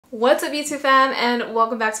What's up YouTube fam, and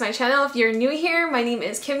welcome back to my channel. If you're new here, my name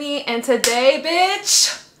is Kimmy, and today,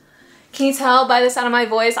 bitch, can you tell by the sound of my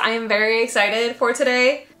voice, I am very excited for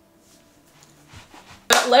today.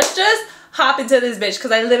 Let's just hop into this bitch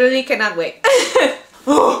because I literally cannot wait.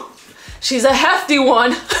 Oh, she's a hefty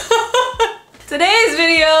one. Today's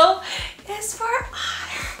video is for Oner.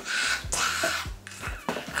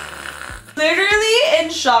 Literally in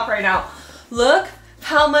shock right now. Look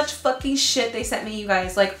how much fucking shit they sent me, you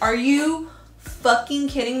guys. Like, are you fucking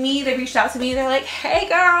kidding me? They reached out to me. They're like, hey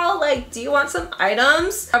girl, like, do you want some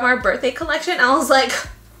items from our birthday collection? I was like,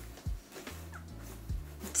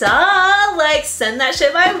 duh, like, send that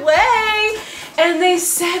shit my way. And they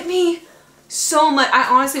sent me so much. I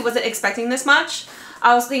honestly wasn't expecting this much.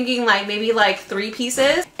 I was thinking like maybe like 3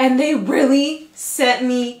 pieces. And they really sent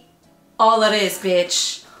me all of this,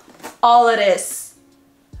 bitch. All of this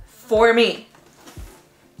for me.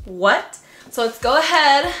 What? So let's go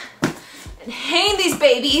ahead and hang these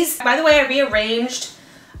babies. By the way, I rearranged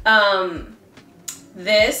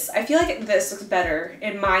this. I feel like this looks better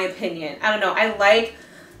in my opinion. I don't know. I like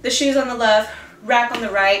the shoes on the left, rack on the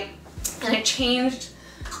right, and I changed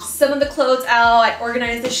some of the clothes out. I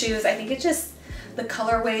organized the shoes. I think it just, the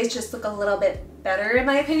colorways just look a little bit better in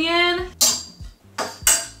my opinion.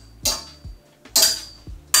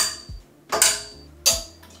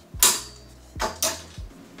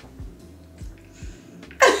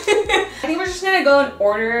 I think we're just gonna go in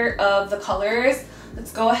order of the colors.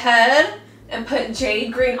 Let's go ahead and put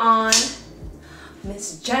Jade Green on.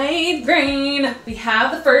 Miss Jade Green. We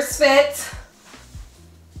have the first fit.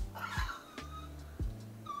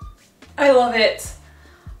 I love it.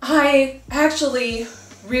 I actually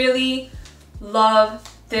really love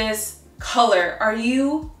this color. Are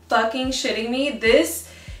you fucking shitting me? This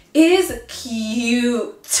is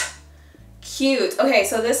cute. Cute. Okay,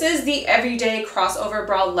 so this is the everyday crossover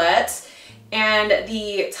bralette and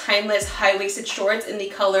the timeless high-waisted shorts in the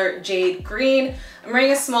color Jade Green. I'm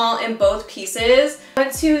wearing a small in both pieces. I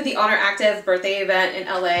went to the Oner Active birthday event in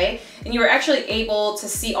LA, and you were actually able to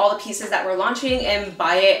see all the pieces that were launching and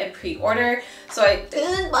buy it and pre-order. So I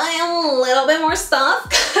did buy a little bit more stuff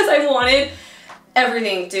because I wanted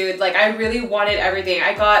everything, dude. Like, I really wanted everything.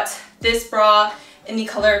 I got this bra in the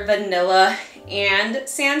color vanilla and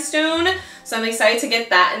sandstone, so I'm excited to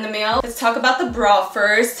get that in the mail. Let's talk about the bra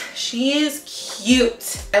first. She is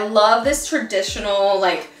cute. I love this traditional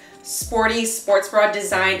like sporty sports bra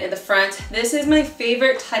design in the front. This is my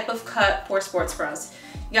favorite type of cut for sports bras.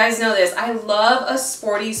 You guys know this. I love a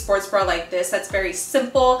sporty sports bra like this that's very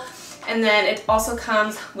simple, and then it also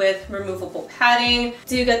comes with removable padding.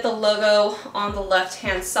 Do get the logo on the left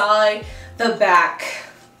hand side. The back.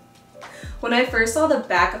 When I first saw the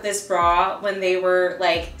back of this bra, when they were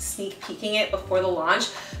like sneak peeking it before the launch,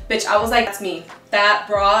 bitch, I was like, that's me. That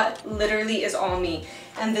bra literally is all me.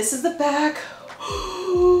 And this is the back.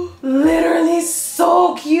 Literally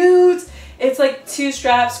so cute. It's like 2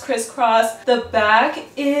 straps crisscross. The back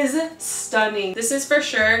is stunning. This is for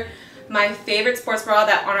sure my favorite sports bra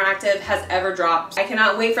that Oner Active has ever dropped. I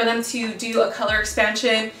cannot wait for them to do a color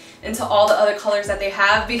expansion into all the other colors that they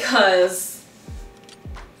have, because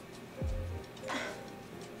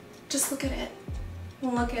just look at it.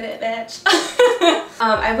 Look at it, bitch.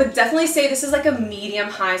 I would definitely say this is like a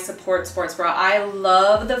medium-high support sports bra. I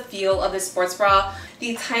love the feel of this sports bra.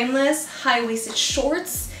 The timeless high-waisted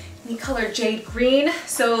shorts in the color Jade Green.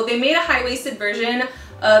 So they made a high-waisted version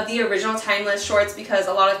of the original timeless shorts because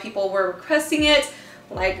a lot of people were requesting it.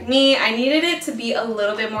 Like me, I needed it to be a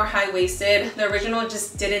little bit more high-waisted. The original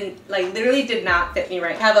just didn't, like, literally did not fit me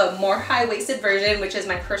right. I have a more high-waisted version, which is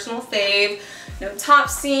my personal fave. No top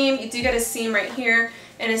seam. You do get a seam right here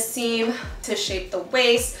and a seam to shape the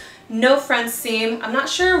waist. No front seam. I'm not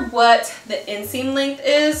sure what the inseam length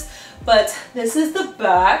is, but this is the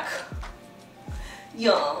back.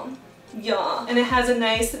 Y'all. Y'all. And it has a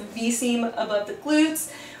nice V-seam above the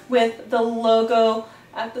glutes with the logo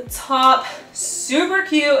at the top. Super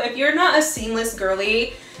cute. If you're not a seamless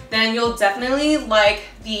girly, then you'll definitely like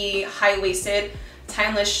the high-waisted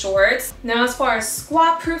timeless shorts. Now, as far as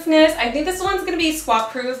squat proofness, I think this one's gonna be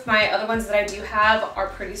squat proof. My other ones that I do have are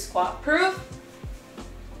pretty squat proof.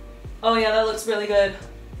 Oh yeah, that looks really good.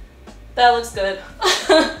 That looks good.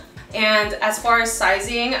 And as far as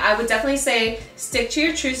sizing, I would definitely say stick to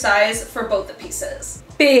your true size for both the pieces.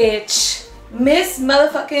 Bitch, Miss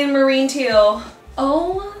motherfucking Marine Teal.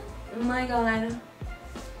 Oh my god.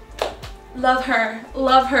 Love her,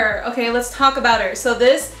 love her. Okay, let's talk about her. So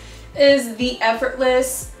this is the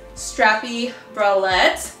Effortless Strappy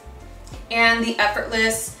Bralette and the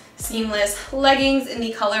Effortless seamless leggings in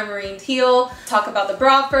the color marine teal. Talk about the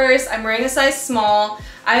bra first. I'm wearing a size small.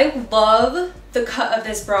 I love the cut of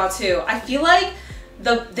this bra too. I feel like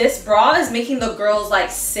this bra is making the girls like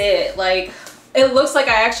sit, like it looks like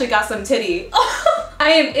I actually got some titty. I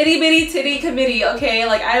am itty bitty titty committee, okay?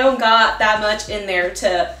 Like I don't got that much in there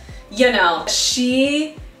to, you know.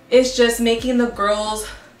 She is just making the girls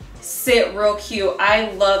sit real cute.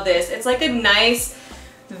 I love this. It's like a nice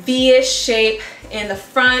V-ish shape in the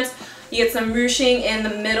front. You get some ruching in the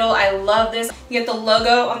middle. I love this. You get the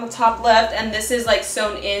logo on the top left, and this is like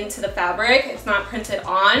sewn into the fabric. It's not printed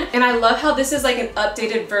on. And I love how this is like an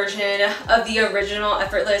updated version of the original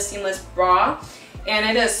Effortless Seamless Bra. And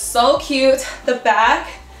it is so cute. The back,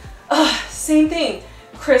 same thing,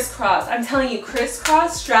 crisscross. I'm telling you,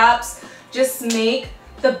 crisscross straps just make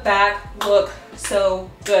the back look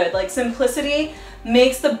so good. Like simplicity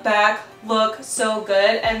makes the back look so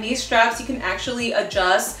good. And these straps you can actually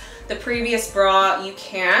adjust. The previous bra you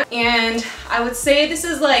can't. And I would say this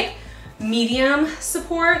is like medium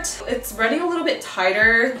support. It's running a little bit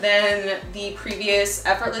tighter than the previous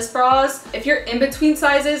Effortless bras. If you're in between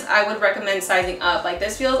sizes, I would recommend sizing up. Like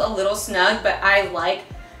this feels a little snug, but I like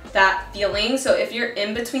that feeling. So if you're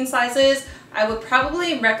in between sizes, I would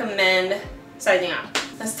probably recommend sizing up.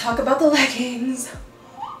 Let's talk about the leggings.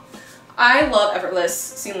 I love Effortless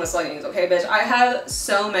Seamless leggings, okay, bitch? I have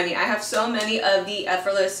so many. I have so many of the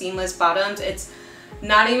Effortless Seamless bottoms. It's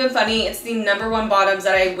not even funny. It's the #1 bottoms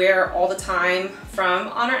that I wear all the time from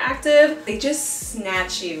Oner Active. They just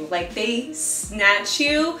snatch you. Like they snatch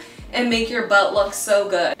you and make your butt look so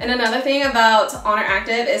good. And another thing about Oner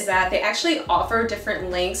Active is that they actually offer different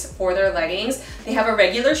lengths for their leggings. They have a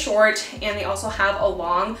regular short and they also have a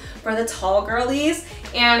long for the tall girlies.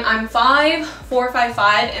 And I'm 5'4", 5'5",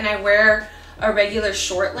 and I wear a regular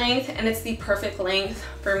short length, and it's the perfect length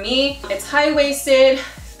for me. It's high-waisted,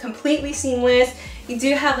 completely seamless. You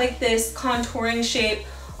do have like this contouring shape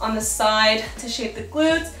on the side to shape the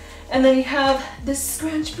glutes, and then you have this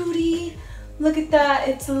scrunch booty. Look at that.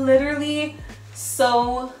 It's literally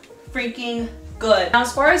so freaking good. Now,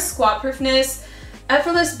 as far as squat proofness,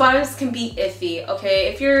 Effortless bottoms can be iffy, okay?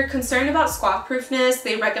 If you're concerned about squat proofness,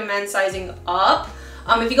 they recommend sizing up.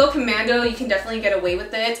 If you go commando, you can definitely get away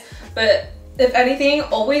with it. But if anything,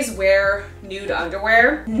 always wear nude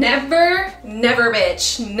underwear. Never, never,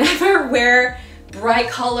 bitch, never wear bright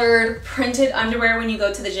colored printed underwear when you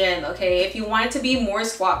go to the gym, okay? If you want it to be more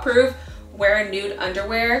squat proof, wear nude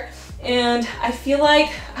underwear. And I feel like,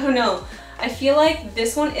 I don't know, I feel like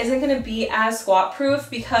this one isn't gonna be as squat proof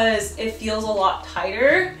because it feels a lot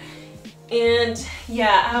tighter. And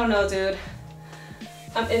yeah, I don't know, dude.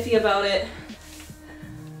 I'm iffy about it.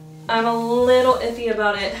 I'm a little iffy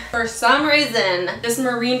about it. For some reason, this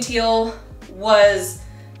marine teal was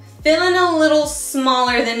feeling a little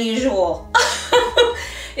smaller than usual.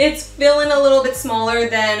 It's feeling a little bit smaller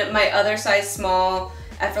than my other size small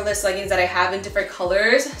Effortless leggings that I have in different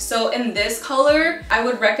colors. So in this color, I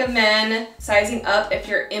would recommend sizing up if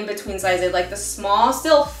you're in between sizes. Like the small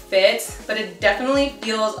still fits, but it definitely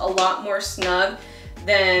feels a lot more snug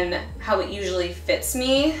than how it usually fits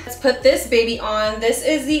me. Let's put this baby on. This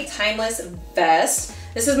is the Timeless Vest.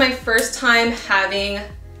 This is my first time having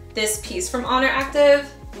this piece from Oner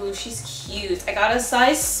Active. Ooh, she's cute. I got a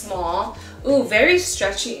size small. Ooh, very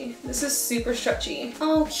stretchy. This is super stretchy.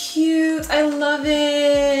 Oh, cute. I love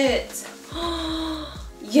it.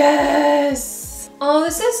 Yes. Oh,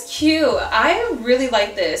 this is cute. I really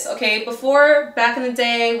like this. Okay, before, back in the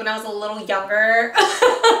day when I was a little younger,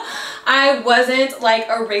 I wasn't like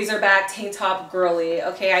a razorback tank top girly.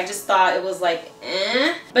 Okay, I just thought it was like,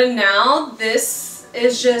 eh. But now this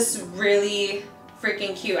is just really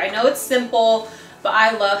freaking cute. I know it's simple, but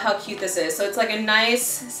I love how cute this is. So it's like a nice,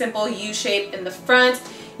 simple U shape in the front.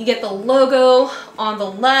 You get the logo on the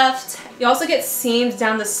left. You also get seams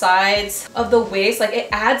down the sides of the waist. Like it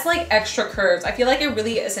adds like extra curves. I feel like it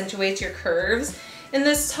really accentuates your curves in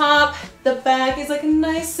this top. The back is like a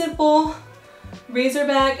nice, simple razor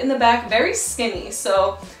back in the back, very skinny.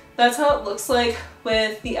 So that's how it looks like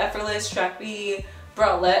with the Effortless strappy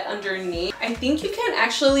bralette underneath. I think you can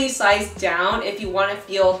actually size down if you want to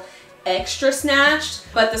feel extra snatched,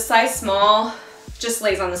 but the size small just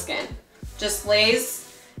lays on the skin, just lays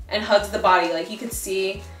and hugs the body. Like you can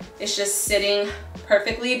see it's just sitting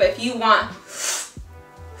perfectly. But if you want,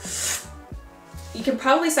 you can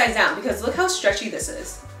probably size down because look how stretchy this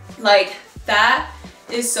is. Like that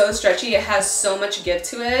is so stretchy. It has so much give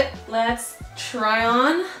to it. Let's try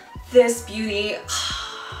on this beauty.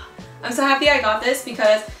 I'm so happy I got this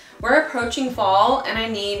because we're approaching fall and I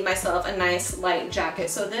need myself a nice light jacket.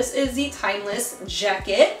 So this is the Timeless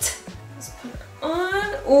jacket. Let's put it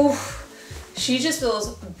on. Ooh, she just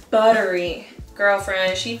feels buttery,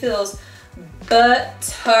 girlfriend. She feels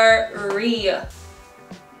buttery.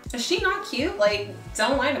 Is she not cute? Like,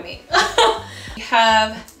 don't lie to me. We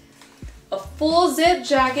have a full zip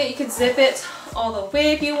jacket. You can zip it all the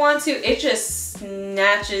way if you want to. It just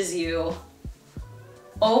snatches you.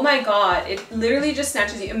 Oh my God, it literally just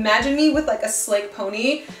snatches you. Imagine me with like a slick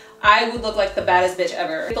pony. I would look like the baddest bitch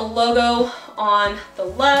ever. The logo on the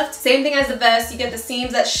left. Same thing as the vest. You get the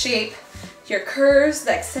seams that shape your curves,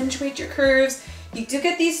 that accentuate your curves. You do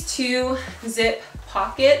get these two zip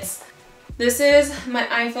pockets. This is my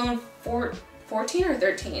iPhone 14 or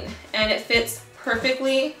 13, and it fits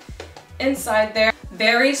perfectly inside there.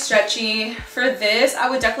 Very stretchy. For this, I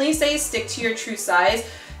would definitely say stick to your true size.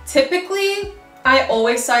 Typically, I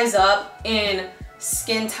always size up in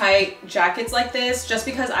skin tight jackets like this just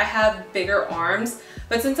because I have bigger arms.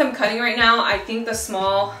 But since I'm cutting right now, I think the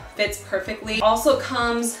small fits perfectly. Also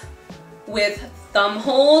comes with thumb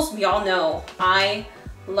holes. We all know I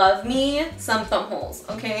love me some thumb holes,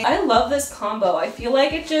 okay? I love this combo. I feel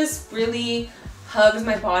like it just really hugs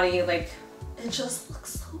my body. Like, it just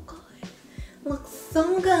looks so good. Looks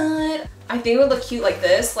so good. I think it would look cute like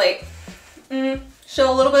this. Like,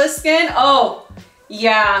 show a little bit of skin. Oh,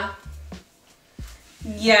 yeah.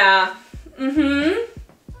 Yeah.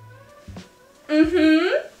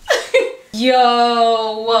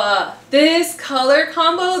 Yo, this color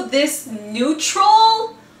combo, this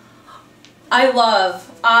neutral, I love.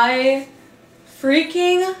 I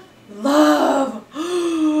freaking love.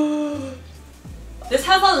 This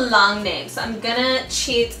has a long name, so I'm gonna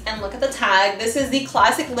cheat and look at the tag. This is the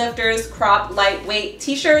Classic Lifters Crop Lightweight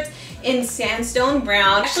T-shirts in sandstone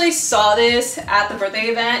brown. I actually saw this at the birthday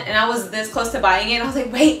event and I was this close to buying it and I was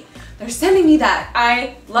like, wait, they're sending me that.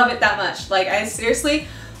 I love it that much. Like, I seriously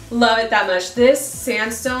love it that much. This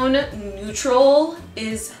sandstone neutral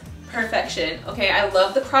is perfection. Okay, I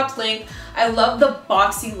love the cropped length. I love the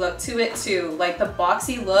boxy look to it too. Like, the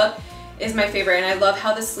boxy look is my favorite, and I love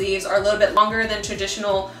how the sleeves are a little bit longer than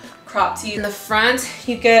traditional crop tees. In the front,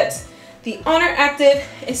 you get the Oner Active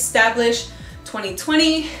Established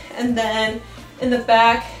 2020, and then in the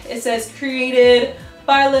back it says created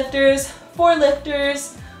by lifters for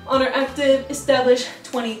lifters, Oner Active Established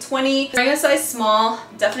 2020. Wearing a size small,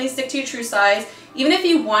 definitely stick to your true size. Even if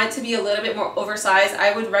you want it to be a little bit more oversized,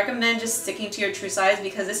 I would recommend just sticking to your true size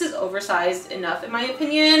because this is oversized enough in my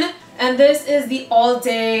opinion. And this is the All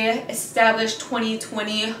Day Established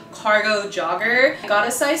 2020 cargo jogger. I got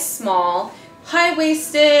a size small.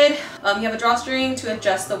 High-waisted. You have a drawstring to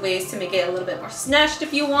adjust the waist to make it a little bit more snatched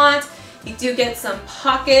if you want. You do get some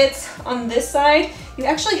pockets on this side. You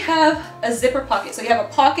actually have a zipper pocket. So you have a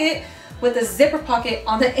pocket with a zipper pocket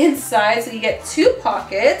on the inside. So you get two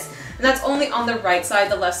pockets, and that's only on the right side.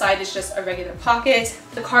 The left side is just a regular pocket.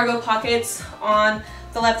 The cargo pockets on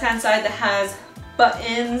the left-hand side that has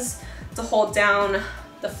buttons to hold down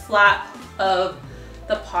the flap of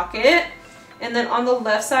the pocket. And then on the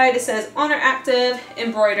left side, it says Oner Active,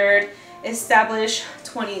 embroidered, established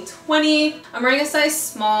 2020. I'm wearing a size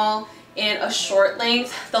small and a short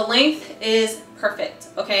length. The length is perfect,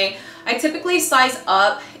 okay? I typically size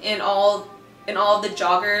up in all of the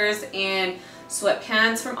joggers and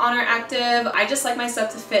sweatpants from Oner Active. I just like my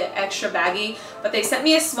stuff to fit extra baggy, but they sent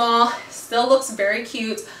me a small, still looks very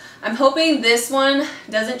cute. I'm hoping this one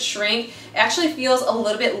doesn't shrink. It actually feels a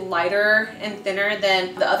little bit lighter and thinner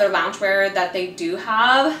than the other loungewear that they do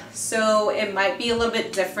have, so it might be a little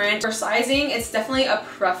bit different. For sizing, it's definitely a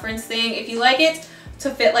preference thing. If you like it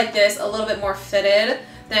to fit like this, a little bit more fitted,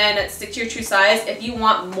 then stick to your true size. If you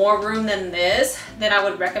want more room than this, then I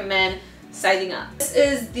would recommend sizing up. This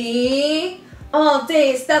is the All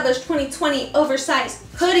Day Established 2020 oversized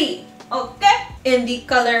hoodie, okay? In the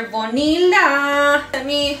color Vanilla. Sent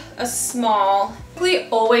me a small. We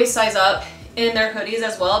always size up in their hoodies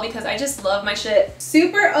as well because I just love my shit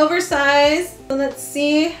super oversized. So let's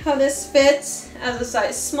see how this fits as a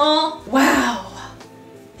size small. Wow,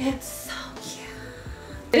 it's so cute.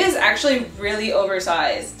 It is actually really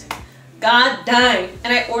oversized. God dang.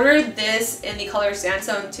 And I ordered this in the color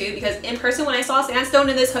sandstone too because in person when I saw sandstone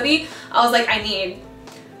in this hoodie, I was like, I need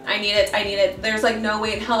it. There's like no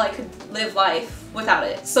way in hell I could live life without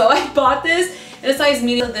it. So I bought this in a size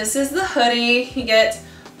medium. So this is the hoodie. You get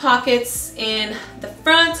pockets in the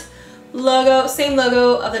front, logo, same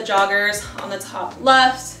logo of the joggers on the top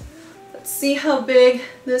left. Let's see how big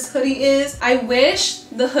this hoodie is. I wish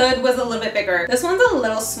the hood was a little bit bigger. This one's a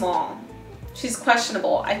little small. She's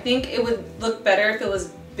questionable. I think it would look better if it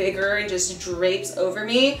was bigger and just drapes over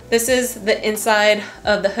me. This is the inside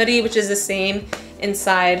of the hoodie, which is the same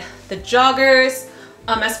inside the joggers.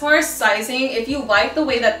 As far as sizing, if you like the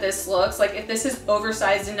way that this looks, like if this is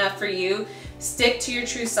oversized enough for you, stick to your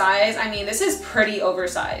true size. I mean, this is pretty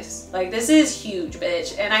oversized. Like this is huge,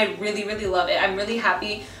 bitch. And I really, really love it. I'm really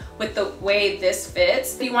happy with the way this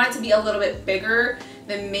fits. If you want it to be a little bit bigger,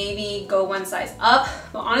 then maybe go one size up.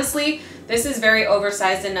 But honestly, this is very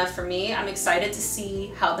oversized enough for me. I'm excited to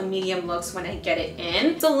see how the medium looks when I get it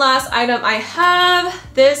in. The last item I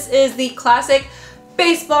have, this is the classic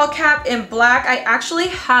baseball cap in black. I actually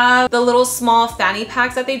have the little small fanny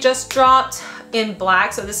packs that they just dropped in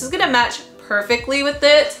black. So this is gonna match perfectly with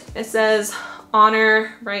it. It says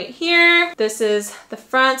Oner right here. This is the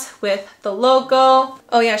front with the logo.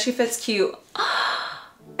 Oh yeah, she fits cute.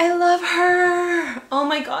 I love her. Oh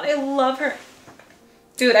my God, I love her.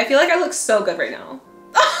 Dude, I feel like I look so good right now.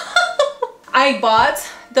 I bought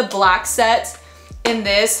the black set in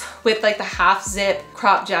this with like the half zip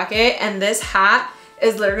crop jacket, and this hat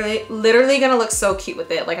is literally gonna look so cute with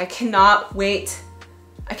it. Like I cannot wait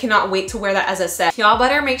to wear that as a set. Y'all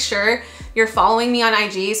better make sure you're following me on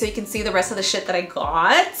IG so you can see the rest of the shit that I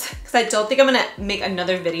got, because I don't think I'm gonna make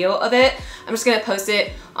another video of it. I'm just gonna post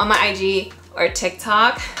it on my IG or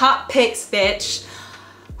TikTok. Top picks, bitch.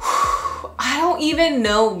 I don't even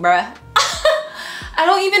know, bruh. I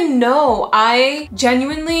don't even know. I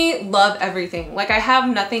genuinely love everything. Like I have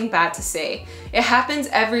nothing bad to say. It happens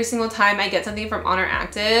every single time I get something from Oner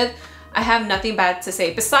Active. I have nothing bad to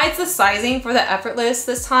say. Besides the sizing for the effortless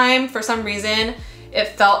this time, for some reason, it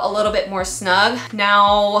felt a little bit more snug.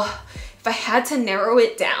 Now, if I had to narrow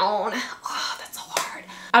it down, oh, that's so hard.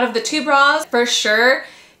 Out of the two bras, for sure,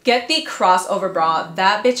 get the crossover bra.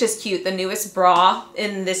 That bitch is cute. The newest bra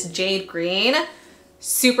in this jade green.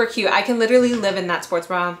 Super cute. I can literally live in that sports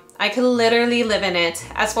bra. I can literally live in it.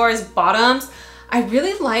 As far as bottoms, I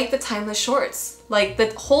really like the timeless shorts. Like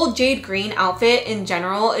the whole jade green outfit in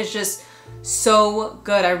general is just so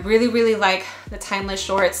good. I really, really like the timeless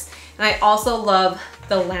shorts. And I also love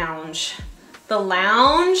the lounge. The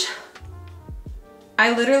lounge,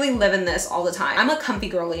 I literally live in this all the time. I'm a comfy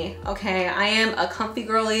girly, okay? I am a comfy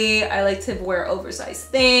girly. I like to wear oversized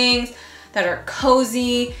things that are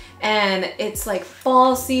cozy, and it's like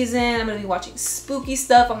fall season. I'm gonna be watching spooky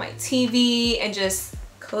stuff on my TV and just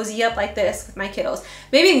cozy up like this with my kiddos.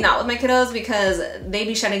 Maybe not with my kiddos because they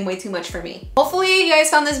be shedding way too much for me. Hopefully you guys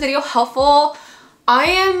found this video helpful. I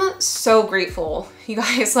am so grateful, you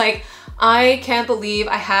guys. Like, I can't believe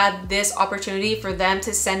I had this opportunity for them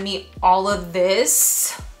to send me all of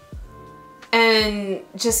this and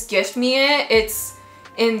just gift me it. It's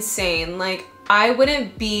insane. Like, I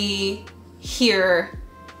wouldn't be here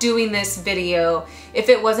doing this video if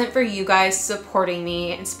it wasn't for you guys supporting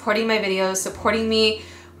me and supporting my videos, supporting me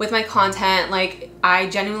with my content. Like, I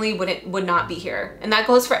genuinely would not be here. And that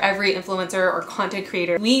goes for every influencer or content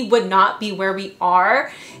creator. We would not be where we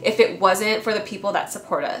are if it wasn't for the people that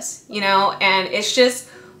support us, you know? And it's just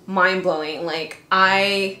mind-blowing. Like,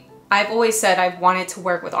 I've always said I've wanted to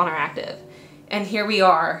work with Oner Active, and here we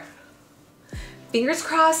are. Fingers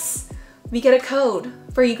crossed we get a code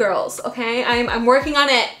for you girls, okay? I'm working on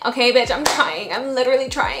it, okay, bitch? I'm trying. I'm literally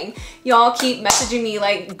trying. Y'all keep messaging me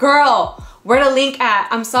like, girl, where the link at?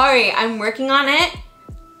 I'm sorry, I'm working on it.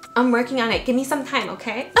 I'm working on it. Give me some time,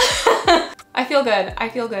 okay? I feel good. I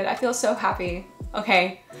feel good. I feel so happy.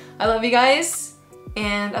 Okay, I love you guys,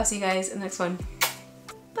 and I'll see you guys in the next one.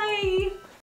 Bye.